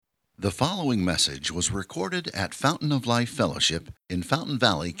The following message was recorded at Fountain of Life Fellowship in Fountain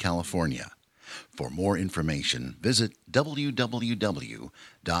Valley, California. For more information, visit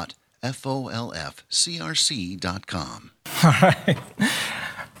www.folfcrc.com. All right.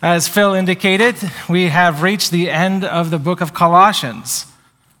 As Phil indicated, we have reached the end of the book of Colossians.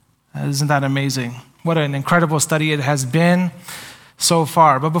 Isn't that amazing? What an incredible study it has been so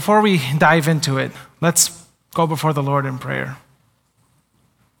far. But before we dive into it, let's go before the Lord in prayer.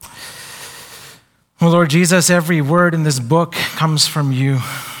 Well, Lord Jesus, every word in this book comes from you.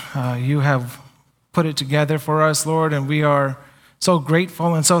 You have put it together for us, Lord, and we are so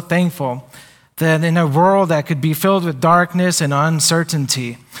grateful and so thankful that in a world that could be filled with darkness and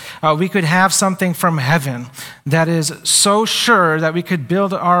uncertainty, we could have something from heaven that is so sure that we could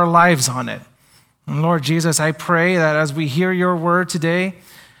build our lives on it. And Lord Jesus, I pray that as we hear your word today,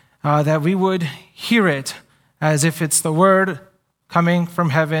 that we would hear it as if it's the word coming from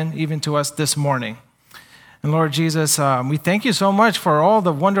heaven even to us this morning. And Lord Jesus, we thank you so much for all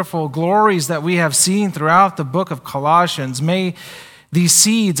the wonderful glories that we have seen throughout the book of Colossians. May these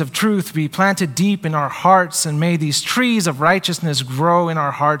seeds of truth be planted deep in our hearts, and may these trees of righteousness grow in our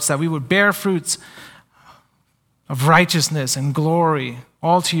hearts, that we would bear fruits of righteousness and glory,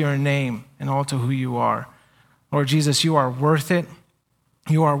 all to your name and all to who you are. Lord Jesus, you are worth it.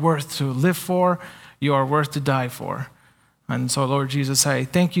 You are worth to live for. You are worth to die for. And so, Lord Jesus, I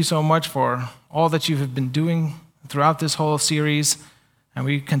thank you so much for all that you have been doing throughout this whole series. And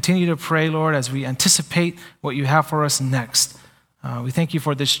we continue to pray, Lord, as we anticipate what you have for us next. We thank you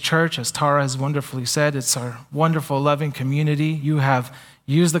for this church, as Tara has wonderfully said. It's our wonderful, loving community. You have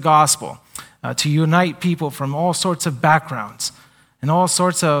used the gospel to unite people from all sorts of backgrounds and all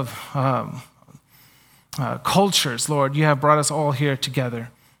sorts of cultures, Lord. You have brought us all here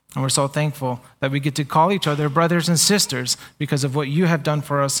together. And we're so thankful that we get to call each other brothers and sisters because of what you have done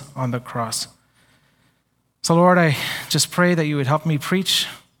for us on the cross. So, Lord, I just pray that you would help me preach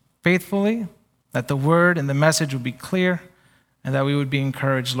faithfully, that the word and the message would be clear, and that we would be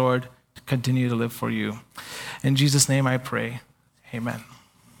encouraged, Lord, to continue to live for you. In Jesus' name I pray. Amen.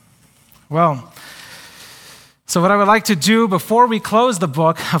 Well, so what I would like to do before we close the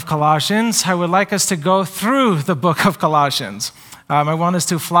book of Colossians, I would like us to go through the book of Colossians. I want us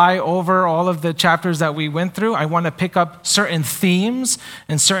to fly over all of the chapters that we went through. I want to pick up certain themes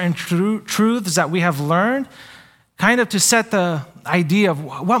and certain truths that we have learned, kind of to set the idea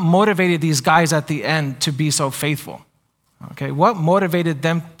of what motivated these guys at the end to be so faithful. Okay, what motivated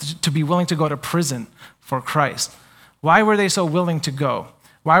them to be willing to go to prison for Christ? Why were they so willing to go?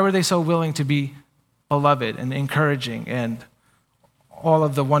 Why were they so willing to be beloved and encouraging and all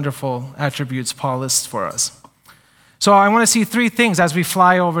of the wonderful attributes Paul lists for us? So I want to see three things as we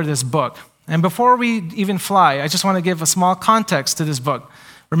fly over this book. And before we even fly, I just want to give a small context to this book.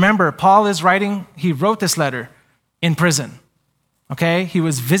 Remember, Paul is writing, he wrote this letter in prison. Okay? He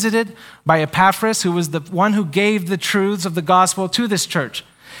was visited by Epaphras, who was the one who gave the truths of the gospel to this church.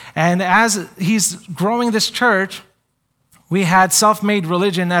 And as he's growing this church, we had self-made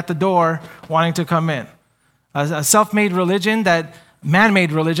religion at the door wanting to come in. A self-made religion, that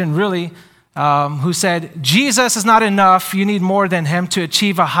man-made religion really, who said, Jesus is not enough, you need more than him to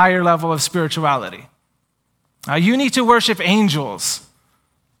achieve a higher level of spirituality. You need to worship angels,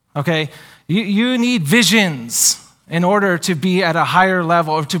 okay? You need visions in order to be at a higher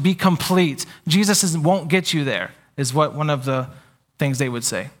level or to be complete. Jesus won't get you there, is what one of the things they would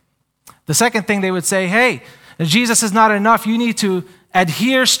say. The second thing they would say, hey, Jesus is not enough, you need to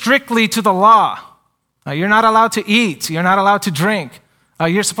adhere strictly to the law. You're not allowed to eat, you're not allowed to drink.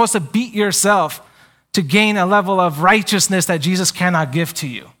 You're supposed to beat yourself to gain a level of righteousness that Jesus cannot give to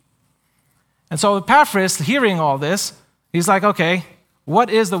you. And so Epaphras, hearing all this, he's like, okay, what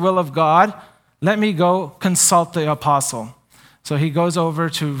is the will of God? Let me go consult the apostle. So he goes over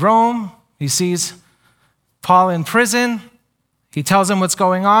to Rome. He sees Paul in prison. He tells him what's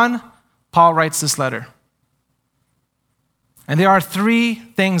going on. Paul writes this letter. And there are three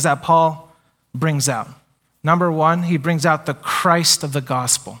things that Paul brings out. Number one, he brings out the Christ of the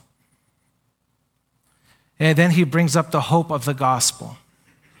gospel. And then he brings up the hope of the gospel.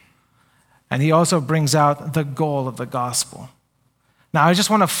 And he also brings out the goal of the gospel. Now, I just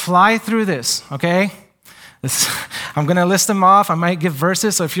want to fly through this, okay? I'm going to list them off. I might give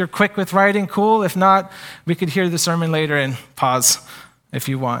verses, so if you're quick with writing, cool. If not, we could hear the sermon later and pause if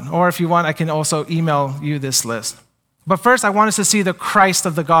you want. Or if you want, I can also email you this list. But first, I want us to see the Christ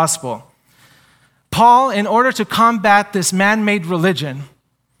of the gospel. Paul, in order to combat this man-made religion,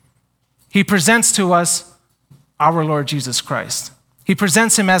 he presents to us our Lord Jesus Christ. He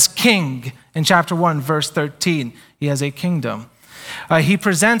presents him as king in chapter 1, verse 13. He has a kingdom. He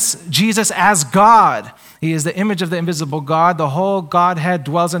presents Jesus as God. He is the image of the invisible God. The whole Godhead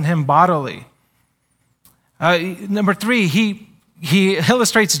dwells in him bodily. Number 3, he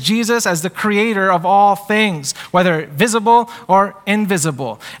illustrates Jesus as the creator of all things, whether visible or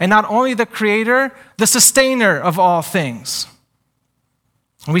invisible. And not only the creator, the sustainer of all things.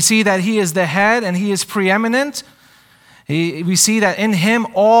 We see that he is the head and he is preeminent. We see that in him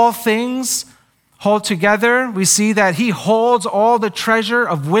all things hold together. We see that he holds all the treasure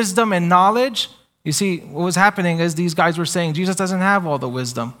of wisdom and knowledge. You see, what was happening is these guys were saying Jesus doesn't have all the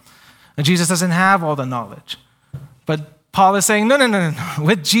wisdom and Jesus doesn't have all the knowledge. But Paul is saying, no.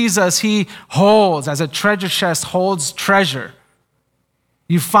 With Jesus, he holds, as a treasure chest holds treasure.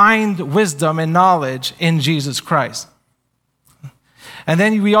 You find wisdom and knowledge in Jesus Christ. And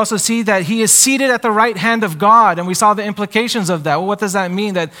then we also see that he is seated at the right hand of God, and we saw the implications of that. Well, what does that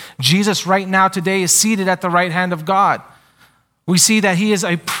mean, that Jesus right now today is seated at the right hand of God? We see that he is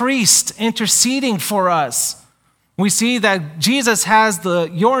a priest interceding for us. We see that Jesus has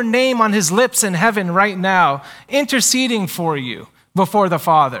your name on his lips in heaven right now, interceding for you before the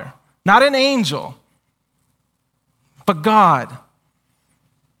Father. Not an angel, but God.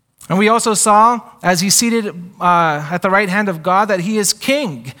 And we also saw, as he's seated at the right hand of God, that he is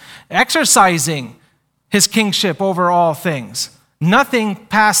king, exercising his kingship over all things. Nothing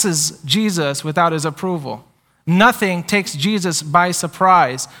passes Jesus without his approval. Nothing takes Jesus by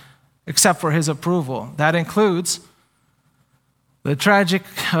surprise except for his approval. That includes the tragic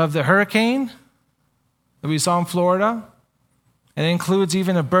of the hurricane that we saw in Florida. It includes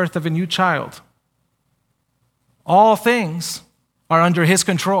even the birth of a new child. All things are under his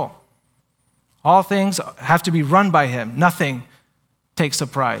control. All things have to be run by him. Nothing takes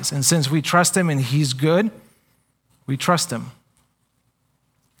surprise. And since we trust him and he's good, we trust him.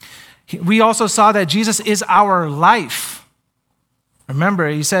 We also saw that Jesus is our life. Remember,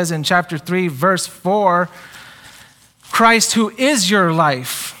 he says in chapter 3, verse 4, Christ who is your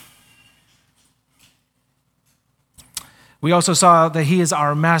life. We also saw that he is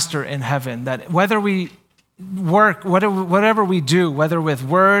our master in heaven, that whether we work, whatever we do, whether with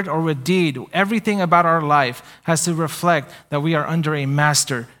word or with deed, everything about our life has to reflect that we are under a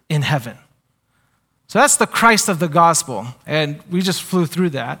master in heaven. So that's the Christ of the gospel, and we just flew through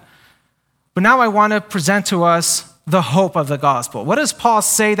that. But now I want to present to us the hope of the gospel. What does Paul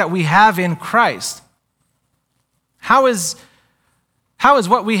say that we have in Christ? How is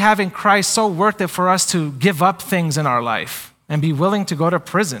what we have in Christ so worth it for us to give up things in our life and be willing to go to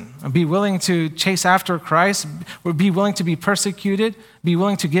prison, and be willing to chase after Christ, or be willing to be persecuted, be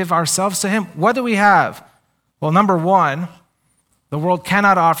willing to give ourselves to him? What do we have? Well, number 1, the world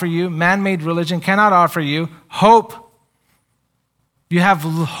cannot offer you, man-made religion cannot offer you hope. You have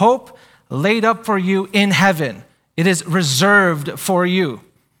hope laid up for you in heaven. It is reserved for you.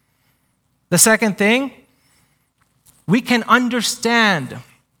 The second thing, we can understand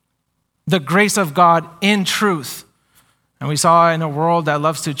the grace of God in truth. And we saw in a world that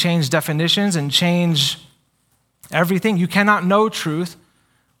loves to change definitions and change everything, you cannot know truth.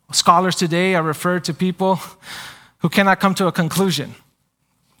 Scholars today are referred to people who cannot come to a conclusion.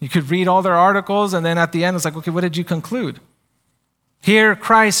 You could read all their articles, and then at the end, it's like, okay, what did you conclude? Here,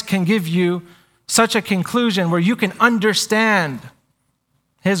 Christ can give you such a conclusion where you can understand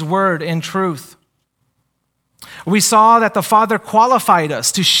his word in truth. We saw that the Father qualified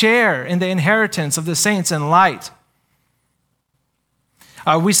us to share in the inheritance of the saints in light.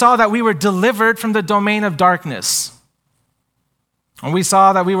 We saw that we were delivered from the domain of darkness. And we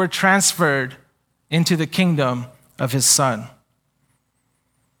saw that we were transferred into the kingdom of his Son.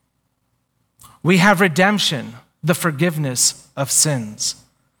 We have redemption, the forgiveness of sins.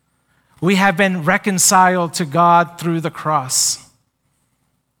 We have been reconciled to God through the cross.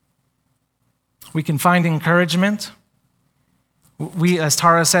 We can find encouragement. We, as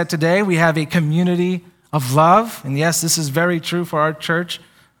Tara said today, we have a community of love. And yes, this is very true for our church.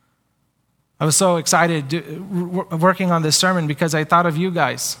 I was so excited working on this sermon because I thought of you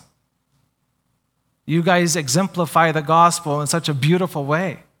guys. You guys exemplify the gospel in such a beautiful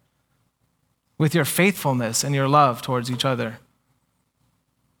way with your faithfulness and your love towards each other.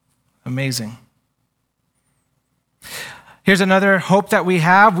 Amazing. Here's another hope that we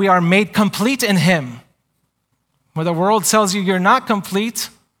have. We are made complete in him. Where the world tells you you're not complete,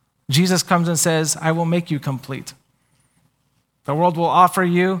 Jesus comes and says, I will make you complete. The world will offer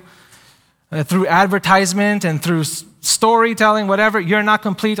you through advertisement and through storytelling, whatever, you're not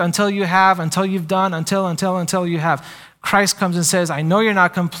complete until you have, until you've done, until you have. Christ comes and says, I know you're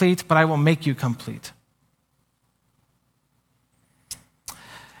not complete, but I will make you complete.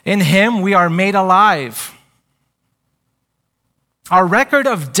 In him, we are made alive. Our record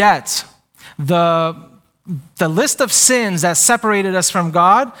of debt, the list of sins that separated us from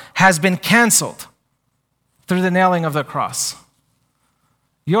God, has been canceled through the nailing of the cross.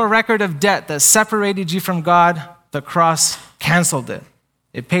 Your record of debt that separated you from God, the cross canceled it.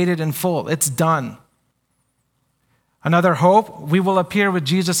 It paid it in full. It's done. Another hope, we will appear with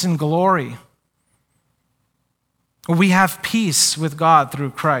Jesus in glory. We have peace with God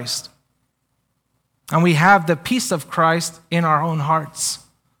through Christ. And we have the peace of Christ in our own hearts.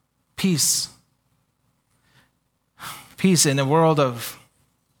 Peace. Peace in a world of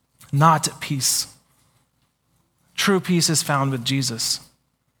not peace. True peace is found with Jesus.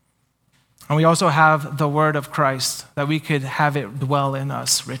 And we also have the word of Christ, that we could have it dwell in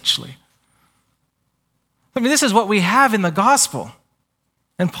us richly. I mean, this is what we have in the gospel.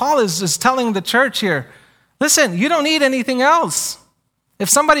 And Paul is telling the church here, listen, you don't need anything else. If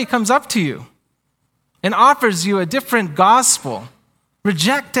somebody comes up to you and offers you a different gospel,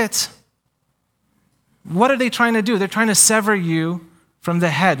 reject it. What are they trying to do? They're trying to sever you from the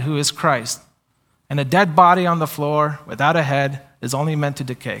head, who is Christ. And a dead body on the floor without a head is only meant to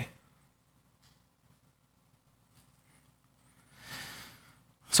decay.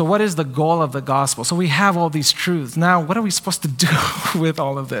 So what is the goal of the gospel? So we have all these truths. Now, what are we supposed to do with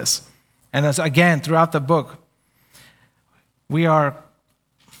all of this? And as again, throughout the book, we are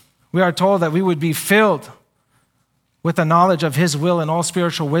told that we would be filled with the knowledge of his will and all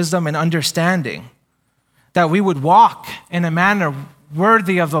spiritual wisdom and understanding, that we would walk in a manner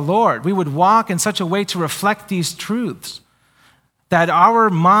worthy of the Lord. We would walk in such a way to reflect these truths, that our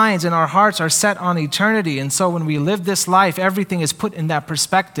minds and our hearts are set on eternity. And so when we live this life, everything is put in that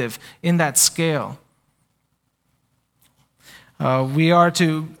perspective, in that scale.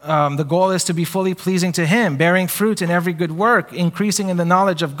 The goal is to be fully pleasing to him, bearing fruit in every good work, increasing in the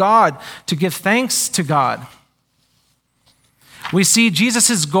knowledge of God, to give thanks to God. We see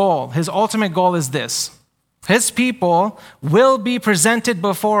Jesus' goal, his ultimate goal is this. His people will be presented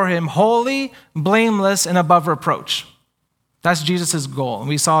before him holy, blameless, and above reproach. That's Jesus' goal. And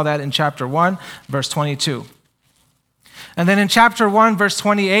we saw that in chapter 1, verse 22. And then in chapter 1, verse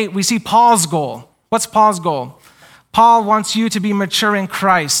 28, we see Paul's goal. What's Paul's goal? Paul wants you to be mature in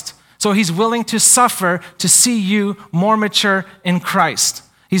Christ. So he's willing to suffer to see you more mature in Christ.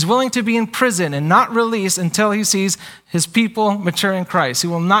 He's willing to be in prison and not released until he sees his people mature in Christ. He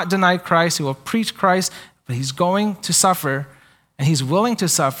will not deny Christ. He will preach Christ, but he's going to suffer, and he's willing to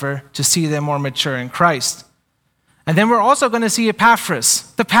suffer to see them more mature in Christ. And then we're also going to see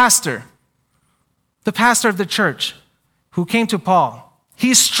Epaphras, the pastor of the church, who came to Paul.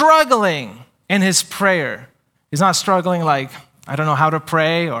 He's struggling in his prayer. He's not struggling like, I don't know how to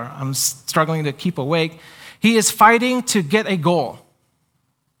pray, or I'm struggling to keep awake. He is fighting to get a goal.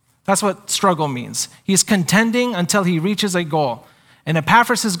 That's what struggle means. He's contending until he reaches a goal. And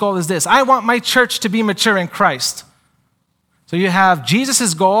Epaphras' goal is this: I want my church to be mature in Christ. So you have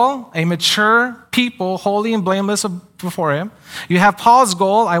Jesus' goal, a mature people, holy and blameless before him. You have Paul's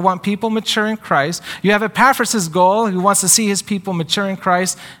goal, I want people mature in Christ. You have Epaphras' goal, who wants to see his people mature in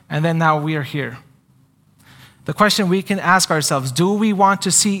Christ. And then now we are here. The question we can ask ourselves, do we want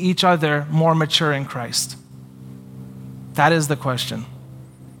to see each other more mature in Christ? That is the question.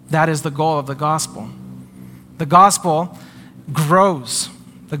 That is the goal of the gospel. The gospel grows.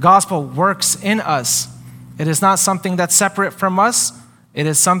 The gospel works in us. It is not something that's separate from us. It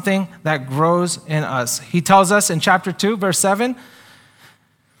is something that grows in us. He tells us in chapter 2, verse 7,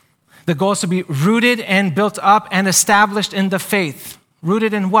 the goal is to be rooted and built up and established in the faith.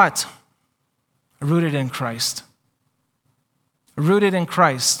 Rooted in what? Rooted in Christ. Rooted in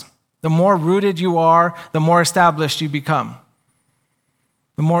Christ. The more rooted you are, the more established you become.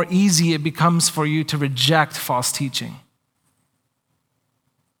 The more easy it becomes for you to reject false teaching.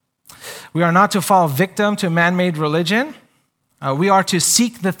 We are not to fall victim to man-made religion. We are to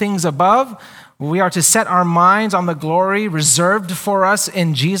seek the things above. We are to set our minds on the glory reserved for us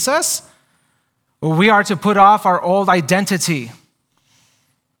in Jesus. We are to put off our old identity.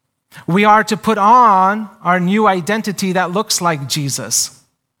 We are to put on our new identity that looks like Jesus.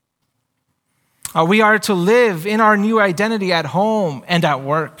 We are to live in our new identity at home and at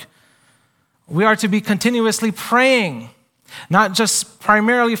work. We are to be continuously praying, not just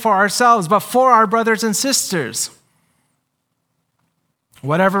primarily for ourselves, but for our brothers and sisters.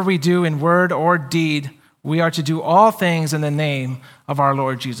 Whatever we do in word or deed, we are to do all things in the name of our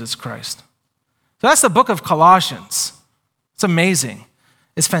Lord Jesus Christ. So that's the book of Colossians. It's amazing.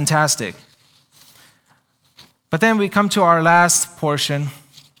 It's fantastic. But then we come to our last portion,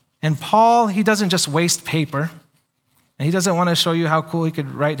 and Paul, he doesn't just waste paper, and he doesn't want to show you how cool he could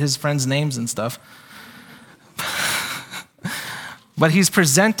write his friends' names and stuff. But he's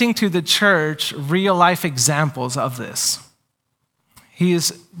presenting to the church real-life examples of this. He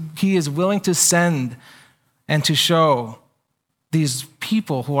is willing to send and to show these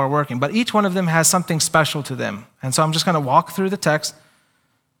people who are working. But each one of them has something special to them. And so I'm just going to walk through the text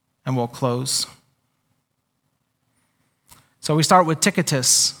and we'll close. So we start with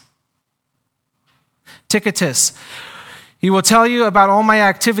Tychicus. Tychicus, he will tell you about all my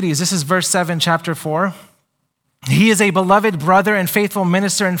activities. This is verse 7, chapter 4. He is a beloved brother and faithful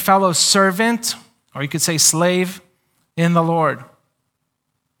minister and fellow servant, or you could say slave, in the Lord.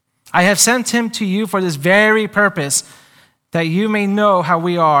 I have sent him to you for this very purpose, that you may know how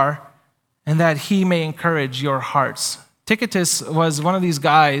we are and that he may encourage your hearts. Tychicus was one of these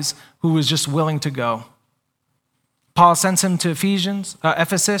guys who was just willing to go. Paul sent him to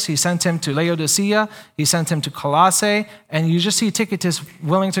Ephesus. He sent him to Laodicea. He sent him to Colossae. And you just see Tychicus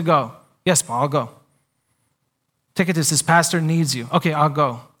willing to go. Yes, Paul, I'll go. Tychicus, his pastor needs you. Okay, I'll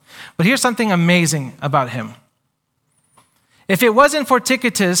go. But here's something amazing about him. If it wasn't for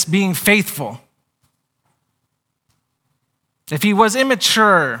Tychicus being faithful, if he was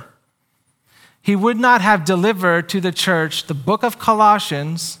immature, he would not have delivered to the church the book of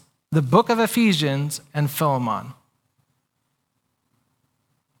Colossians, the book of Ephesians, and Philemon.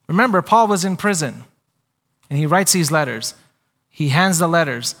 Remember, Paul was in prison, and he writes these letters. He hands the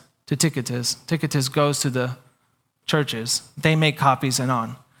letters to Tychicus. Tychicus goes to the churches. They make copies and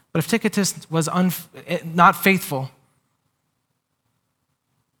on. But if Tychicus was not faithful,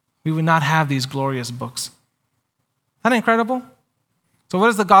 we would not have these glorious books. Isn't that incredible? So what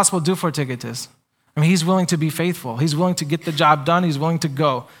does the gospel do for Tychicus? I mean, he's willing to be faithful. He's willing to get the job done. He's willing to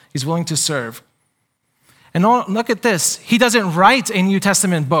go. He's willing to serve. And look at this. He doesn't write a New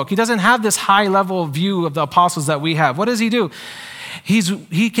Testament book. He doesn't have this high-level view of the apostles that we have. What does he do?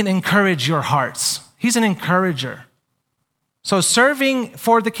 He can encourage your hearts. He's an encourager. So serving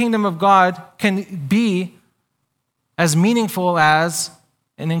for the kingdom of God can be as meaningful as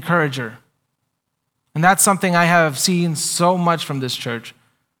an encourager. And that's something I have seen so much from this church.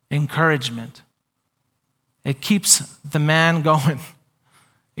 Encouragement. It keeps the man going.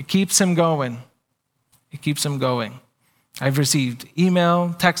 It keeps him going. It keeps him going. I've received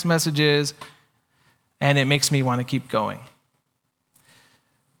email, text messages, and it makes me want to keep going.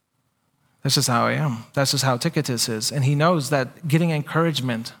 That's just how I am. That's just how Tychicus is. And he knows that getting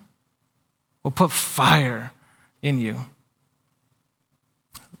encouragement will put fire in you.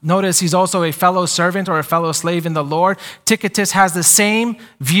 Notice he's also a fellow servant or a fellow slave in the Lord. Tychicus has the same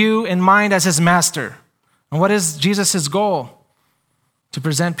view in mind as his master. And what is Jesus' goal? To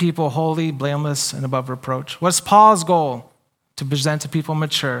present people holy, blameless, and above reproach. What's Paul's goal? To present to people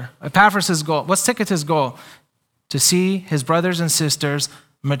mature. Epaphras' goal. What's Tychicus' goal? To see his brothers and sisters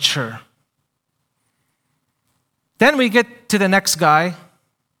mature. Then we get to the next guy,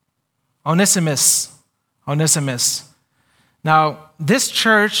 Onesimus. Now, this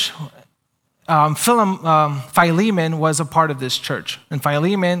church, Philemon was a part of this church. And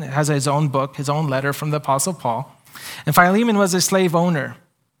Philemon has his own book, his own letter from the Apostle Paul. And Philemon was a slave owner.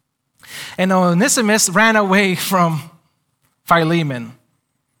 And Onesimus ran away from Philemon.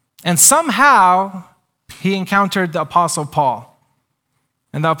 And somehow he encountered the Apostle Paul.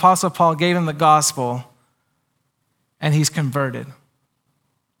 And the Apostle Paul gave him the gospel, and he's converted.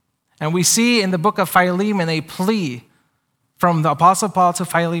 And we see in the book of Philemon a plea from the Apostle Paul to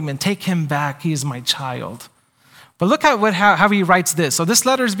Philemon, take him back, he is my child. But look at how he writes this. So this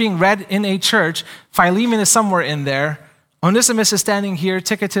letter is being read in a church. Philemon is somewhere in there. Onesimus is standing here.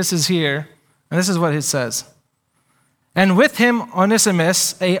 Tychicus is here. And this is what it says. And with him,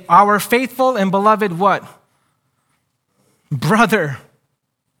 Onesimus, our faithful and beloved what? Brother,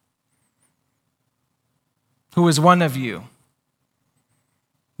 who is one of you.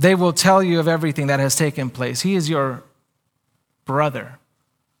 They will tell you of everything that has taken place. He is your brother.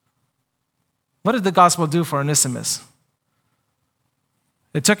 What did the gospel do for Onesimus?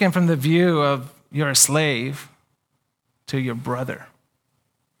 It took him from the view of you're a slave to your brother.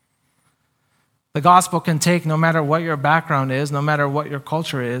 The gospel can take no matter what your background is, no matter what your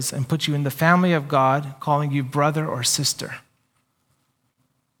culture is, and put you in the family of God, calling you brother or sister.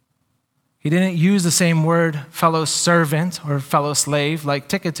 He didn't use the same word, fellow servant or fellow slave, like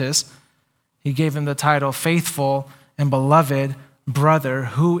Tychicus. He gave him the title, faithful and beloved brother,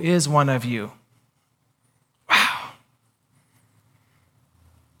 who is one of you. Wow.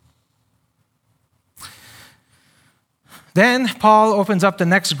 Then Paul opens up the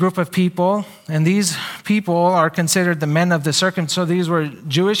next group of people, and these people are considered the men of the circumcision. So these were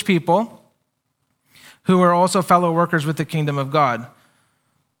Jewish people who were also fellow workers with the kingdom of God.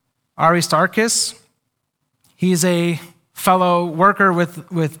 Aristarchus, he's a fellow worker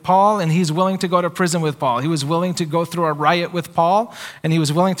with Paul, and he's willing to go to prison with Paul. He was willing to go through a riot with Paul, and he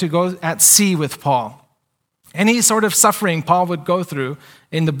was willing to go at sea with Paul. Any sort of suffering Paul would go through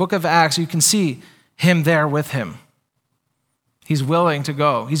in the book of Acts, you can see him there with him. He's willing to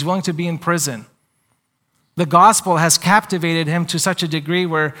go. He's willing to be in prison. The gospel has captivated him to such a degree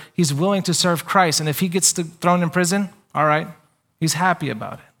where he's willing to serve Christ. And if he gets thrown in prison, all right, he's happy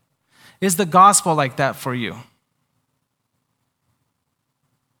about it. Is the gospel like that for you?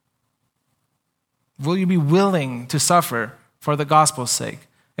 Will you be willing to suffer for the gospel's sake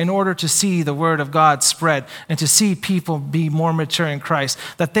in order to see the word of God spread and to see people be more mature in Christ,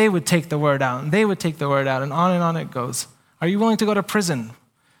 that they would take the word out and they would take the word out, and on it goes? Are you willing to go to prison?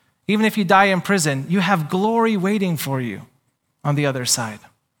 Even if you die in prison, you have glory waiting for you on the other side.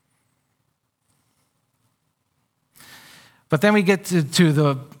 But then we get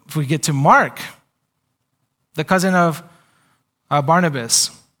to Mark, the cousin of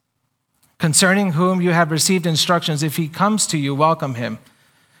Barnabas, concerning whom you have received instructions. If he comes to you, welcome him.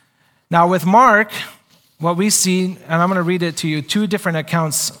 Now with Mark, what we see, and I'm going to read it to you, two different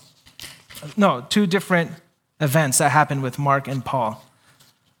events that happened with Mark and Paul.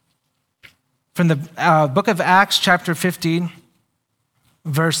 From the book of Acts, chapter 15,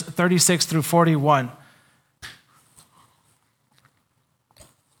 verse 36 through 41.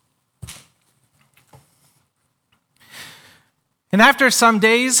 And after some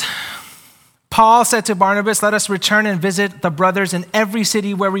days, Paul said to Barnabas, "Let us return and visit the brothers in every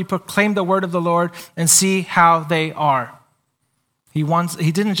city where we proclaim the word of the Lord and see how they are." He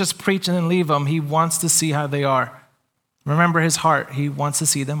didn't just preach and then leave them. He wants to see how they are. Remember his heart. He wants to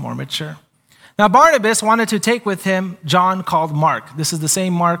see them more mature. Now, Barnabas wanted to take with him John called Mark. This is the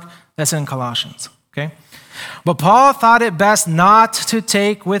same Mark that's in Colossians, okay? But Paul thought it best not to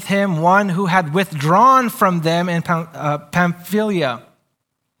take with him one who had withdrawn from them in Pamphylia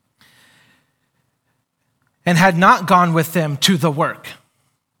and had not gone with them to the work.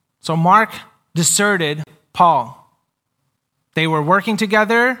 So Mark deserted Paul. They were working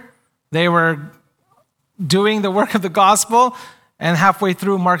together. They were doing the work of the gospel. And halfway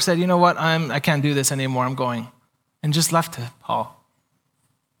through, Mark said, "You know what? I can't do this anymore. I'm going." And just left Paul.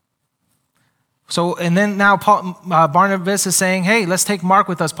 So, and then now Barnabas is saying, "Hey, let's take Mark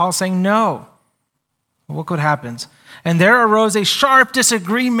with us." Paul's saying, "No." Well, look what happens. And there arose a sharp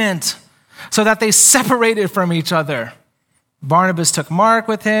disagreement so that they separated from each other. Barnabas took Mark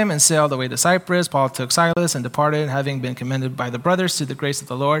with him and sailed away to Cyprus. Paul took Silas and departed, having been commended by the brothers to the grace of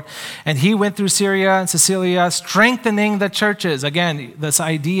the Lord. And he went through Syria and Cilicia, strengthening the churches. Again, this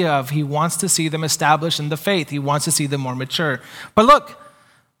idea of he wants to see them established in the faith. He wants to see them more mature. But look,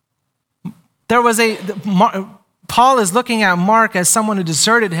 Paul is looking at Mark as someone who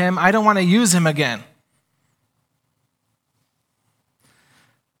deserted him. I don't want to use him again.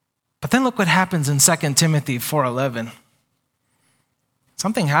 But then look what happens in 2 Timothy 4:11.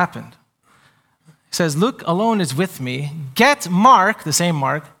 Something happened. He says, "Luke alone is with me. Get Mark," the same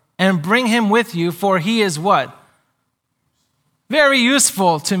Mark, "and bring him with you, for he is" what? "Very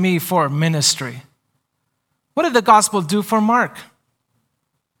useful to me for ministry." What did the gospel do for Mark?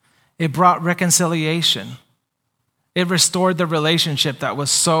 It brought reconciliation. It restored the relationship that was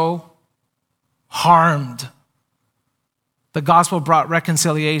so harmed. The gospel brought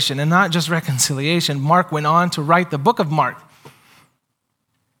reconciliation, and not just reconciliation. Mark went on to write the book of Mark.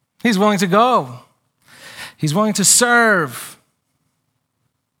 He's willing to go. He's willing to serve.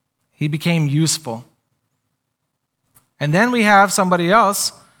 He became useful. And then we have somebody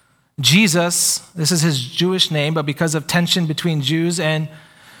else, Jesus. This is his Jewish name, but because of tension between Jews and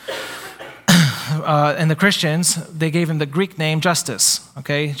the Christians, they gave him the Greek name Justus.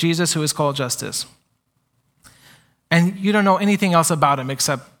 Okay, Jesus, who is called Justus. And you don't know anything else about him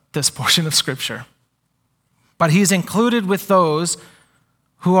except this portion of Scripture. But he's included with those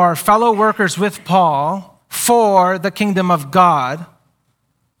who are fellow workers with Paul for the kingdom of God,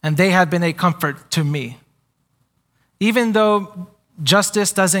 and they have been a comfort to me. Even though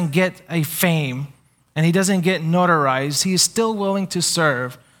Justus doesn't get a fame and he doesn't get notarized, he is still willing to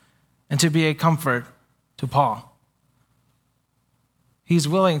serve and to be a comfort to Paul. He's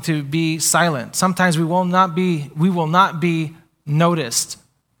willing to be silent. Sometimes we will not be noticed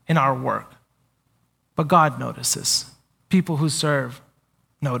in our work, but God notices. People who serve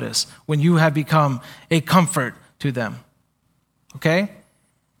notice when you have become a comfort to them. Okay?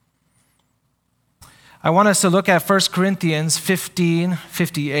 I want us to look at 1 Corinthians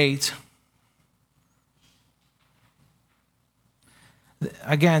 15:58.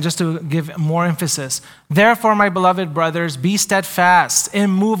 Again, just to give more emphasis. "Therefore, my beloved brothers, be steadfast,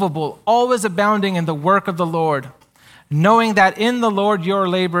 immovable, always abounding in the work of the Lord, knowing that in the Lord your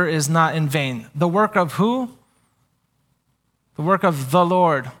labor is not in vain. The work of who? The work of the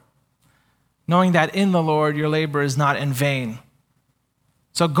Lord. Knowing that in the Lord your labor is not in vain.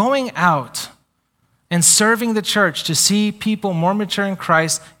 So going out and serving the church to see people more mature in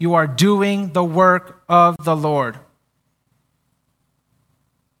Christ, you are doing the work of the Lord.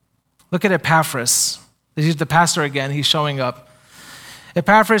 Look at Epaphras. He's the pastor again. He's showing up.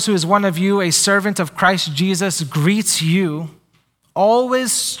 Epaphras, who is one of you, a servant of Christ Jesus, greets you,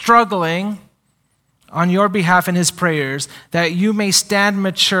 always struggling on your behalf in his prayers, that you may stand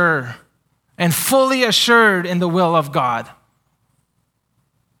mature and fully assured in the will of God.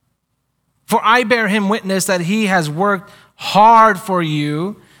 For I bear him witness that he has worked hard for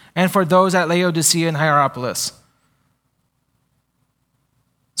you and for those at Laodicea and Hierapolis.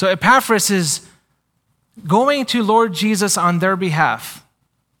 So Epaphras is going to Lord Jesus on their behalf.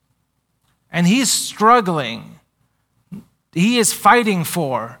 And he's struggling. He is fighting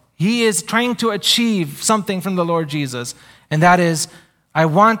for. He is trying to achieve something from the Lord Jesus. And that is, I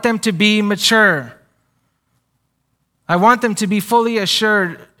want them to be mature. I want them to be fully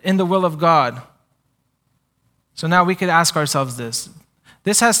assured in the will of God. So now we could ask ourselves this.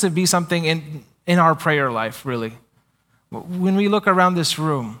 This has to be something in our prayer life, really. When we look around this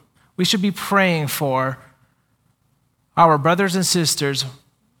room, we should be praying for our brothers and sisters,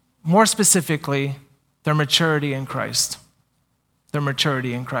 more specifically, their maturity in Christ. Their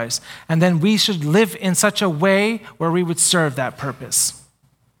maturity in Christ. And then we should live in such a way where we would serve that purpose.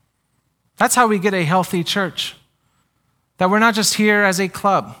 That's how we get a healthy church. That we're not just here as a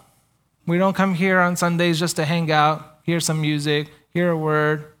club. We don't come here on Sundays just to hang out, hear some music, hear a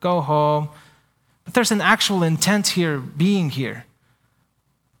word, go home. But there's an actual intent here, being here.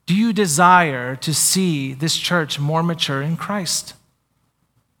 Do you desire to see this church more mature in Christ?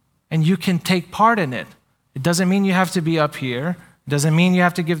 And you can take part in it. It doesn't mean you have to be up here. It doesn't mean you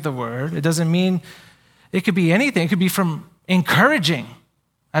have to give the word. It doesn't mean, it could be anything. It could be from encouraging,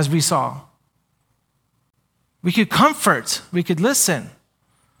 as we saw. We could comfort. We could listen.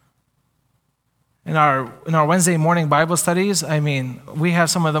 In our Wednesday morning Bible studies, we have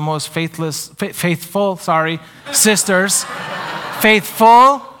some of the most faithful sisters.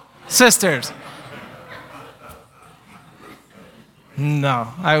 Faithful sisters. No,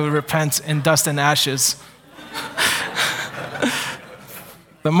 I would repent in dust and ashes.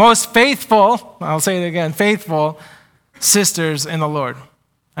 The most faithful, I'll say it again, faithful sisters in the Lord.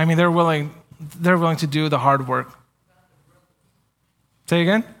 They're willing to do the hard work. Say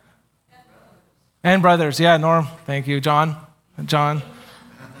again? And brothers. Yeah, Norm. Thank you. John.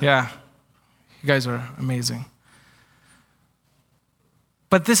 Yeah. You guys are amazing.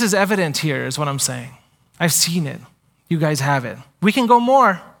 But this is evident here, is what I'm saying. I've seen it. You guys have it. We can go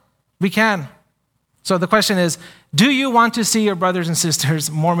more. We can. So the question is, do you want to see your brothers and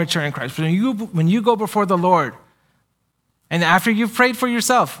sisters more mature in Christ? When you go before the Lord, and after you've prayed for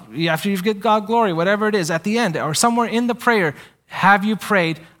yourself, after you've given God glory, whatever it is, at the end, or somewhere in the prayer, have you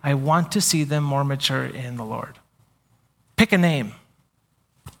prayed, I want to see them more mature in the Lord? Pick a name,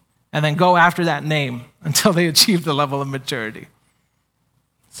 and then go after that name until they achieve the level of maturity.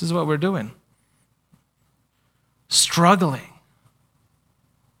 This is what we're doing. Struggling.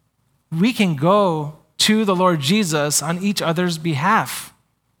 We can go to the Lord Jesus on each other's behalf.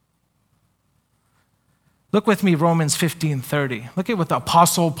 Look with me, Romans 15:30. Look at what the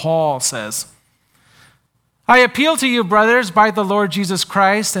Apostle Paul says. I appeal to you, brothers, by the Lord Jesus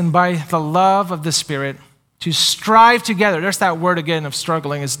Christ and by the love of the Spirit, to strive together. There's that word again of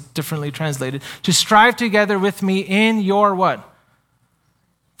struggling is differently translated. To strive together with me in your what?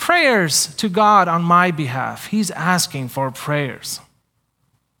 Prayers to God on my behalf. He's asking for prayers.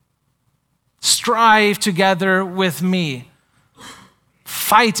 Strive together with me.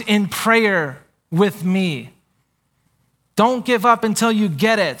 Fight in prayer with me. Don't give up until you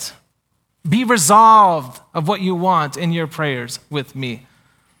get it. Be resolved of what you want in your prayers with me.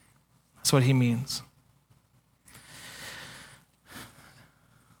 That's what he means.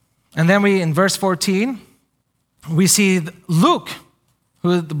 And then in verse 14, we see Luke,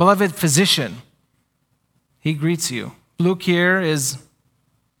 who is the beloved physician. He greets you. Luke here is,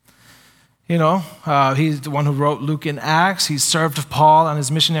 he's the one who wrote Luke in Acts. He served Paul on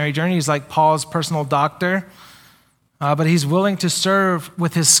his missionary journey. He's like Paul's personal doctor. But he's willing to serve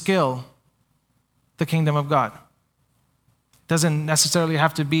with his skill the kingdom of God. It doesn't necessarily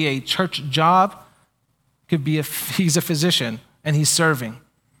have to be a church job. It could be he's a physician and he's serving.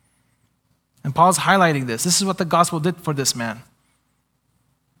 And Paul's highlighting this. This is what the gospel did for this man.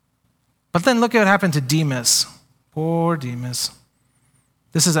 But then look at what happened to Demas. Poor Demas.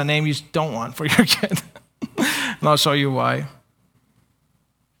 This is a name you don't want for your kid. And I'll show you why.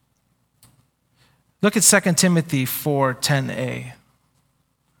 Look at 2 Timothy 4:10a.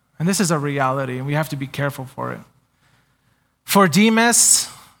 And this is a reality, and we have to be careful for it. For Demas,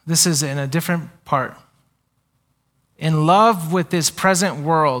 this is in a different part, in love with this present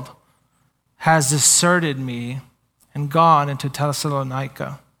world, has deserted me and gone into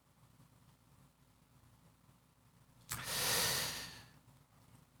Thessalonica.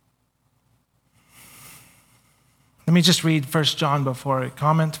 Let me just read 1 John before I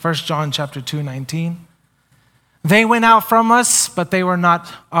comment. 1 John chapter 2:19. They went out from us, but they were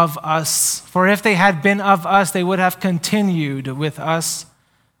not of us. For if they had been of us, they would have continued with us.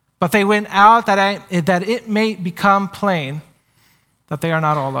 But they went out that it may become plain that they are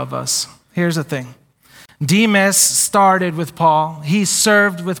not all of us. Here's the thing. Demas started with Paul. He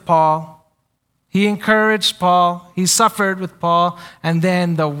served with Paul. He encouraged Paul. He suffered with Paul. And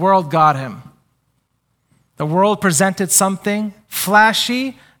then the world got him. The world presented something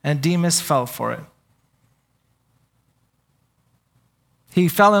flashy, and Demas fell for it. He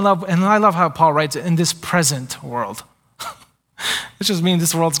fell in love, and I love how Paul writes it, in this present world. It just means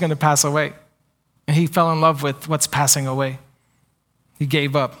this world's going to pass away. And he fell in love with what's passing away. He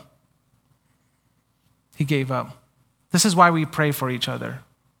gave up. He gave up. This is why we pray for each other.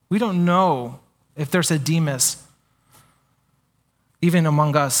 We don't know if there's a Demas even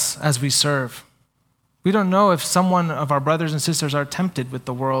among us as we serve. We don't know if someone of our brothers and sisters are tempted with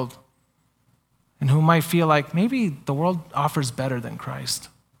the world and who might feel like maybe the world offers better than Christ.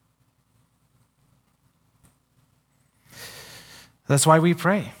 That's why we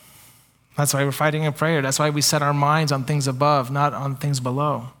pray. That's why we're fighting in prayer. That's why we set our minds on things above, not on things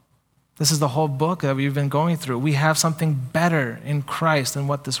below. This is the whole book that we've been going through. We have something better in Christ than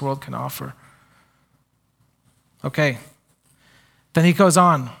what this world can offer. Okay. Then he goes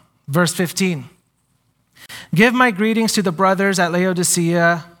on, verse 15. Give my greetings to the brothers at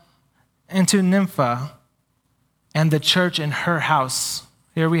Laodicea and to Nympha and the church in her house.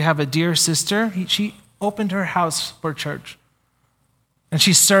 Here we have a dear sister. She opened her house for church. And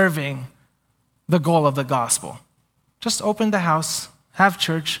she's serving the goal of the gospel. Just open the house, have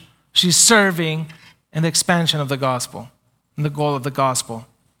church. She's serving in the expansion of the gospel and the goal of the gospel.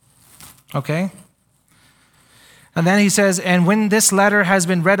 Okay? And then he says, and when this letter has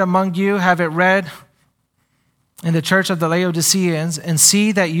been read among you, have it read in the church of the Laodiceans, and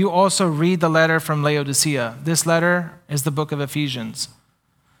see that you also read the letter from Laodicea. This letter is the book of Ephesians.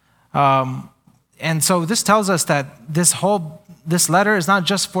 And so this tells us that this letter is not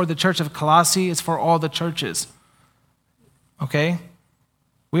just for the church of Colossae, it's for all the churches. Okay?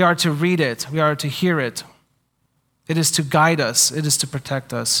 We are to read it. We are to hear it. It is to guide us. It is to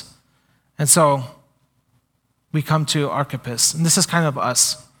protect us. And so we come to Archippus. And this is kind of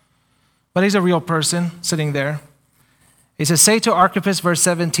us. But he's a real person sitting there. He says, say to Archippus, verse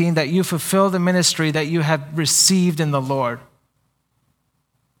 17, that you fulfill the ministry that you have received in the Lord.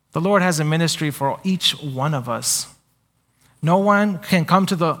 The Lord has a ministry for each one of us. No one can come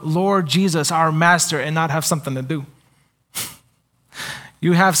to the Lord Jesus, our master, and not have something to do.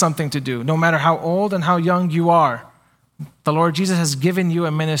 You have something to do. No matter how old and how young you are, the Lord Jesus has given you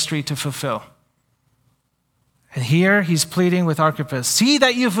a ministry to fulfill. And here he's pleading with Archippus, see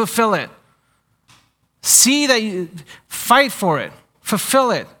that you fulfill it. See that you fight for it, fulfill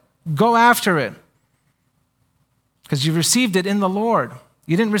it, go after it. Because you received it in the Lord.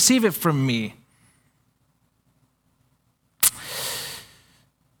 You didn't receive it from me.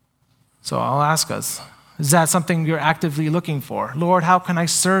 So I'll ask us, is that something you're actively looking for? Lord, how can I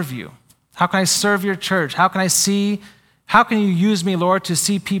serve you? How can I serve your church? How can you use me, Lord, to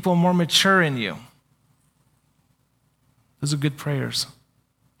see people more mature in you? Those are good prayers.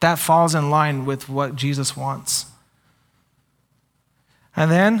 That falls in line with what Jesus wants.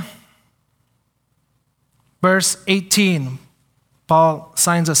 And then, verse 18, Paul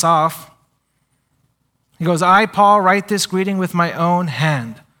signs us off. He goes, I, Paul, write this greeting with my own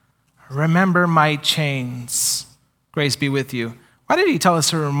hand. Remember my chains. Grace be with you. Why did he tell us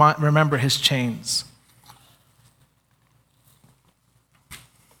to remember his chains?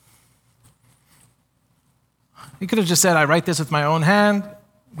 He could have just said, I write this with my own hand.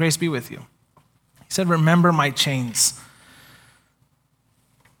 Grace be with you. He said, remember my chains.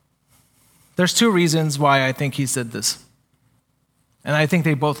 There's two reasons why I think he said this. And I think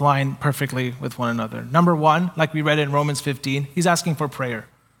they both line perfectly with one another. Number one, like we read in Romans 15, he's asking for prayer.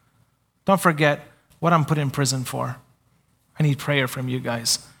 Don't forget what I'm put in prison for. I need prayer from you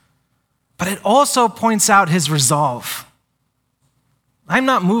guys. But it also points out his resolve. I'm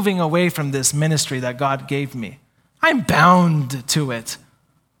not moving away from this ministry that God gave me. I'm bound to it.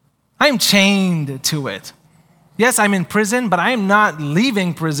 I'm chained to it. Yes, I'm in prison, but I am not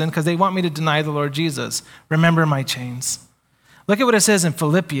leaving prison because they want me to deny the Lord Jesus. Remember my chains. Look at what it says in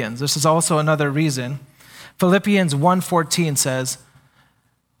Philippians. This is also another reason. Philippians 1:14 says,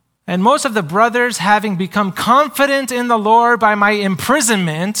 "And most of the brothers, having become confident in the Lord by my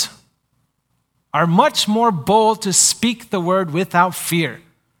imprisonment, are much more bold to speak the word without fear."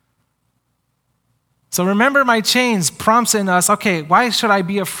 So remember my chains prompts in us, okay, why should I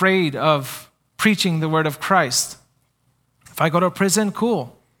be afraid of preaching the word of Christ? If I go to prison,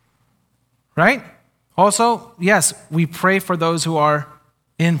 cool. Right? Also, yes, we pray for those who are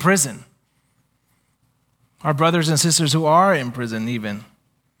in prison. Our brothers and sisters who are in prison even.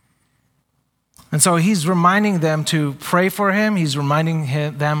 And so he's reminding them to pray for him. He's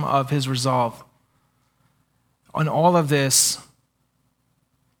reminding them of his resolve on all of this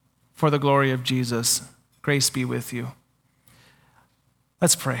for the glory of Jesus. Grace be with you.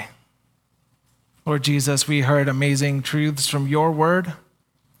 Let's pray. Lord Jesus, we heard amazing truths from your word.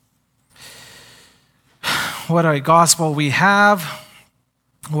 What a gospel we have.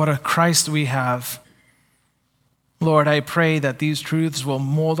 What a Christ we have. Lord, I pray that these truths will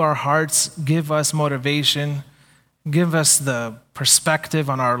mold our hearts, give us motivation, give us the perspective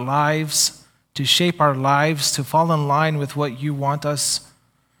on our lives, to shape our lives, to fall in line with what you want us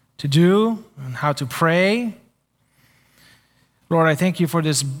to do and how to pray. Lord, I thank you for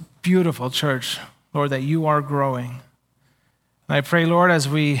this beautiful church, Lord, that you are growing. And I pray, Lord, as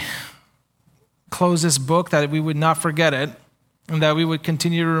we close this book, that we would not forget it and that we would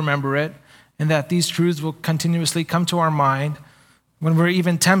continue to remember it, and that these truths will continuously come to our mind when we're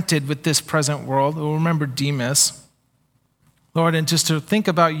even tempted with this present world. We'll remember Demas, Lord, and just to think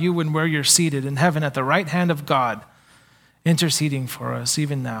about you and where you're seated in heaven at the right hand of God, interceding for us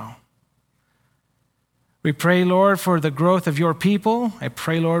even now. We pray, Lord, for the growth of your people. I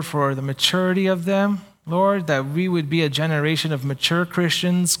pray, Lord, for the maturity of them. Lord, that we would be a generation of mature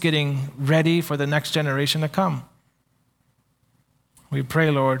Christians getting ready for the next generation to come. We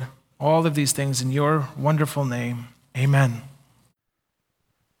pray, Lord, all of these things in your wonderful name. Amen.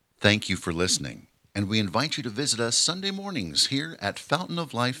 Thank you for listening, and we invite you to visit us Sunday mornings here at Fountain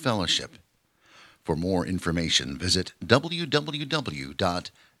of Life Fellowship. For more information, visit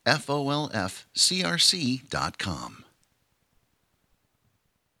www.folfcrc.com.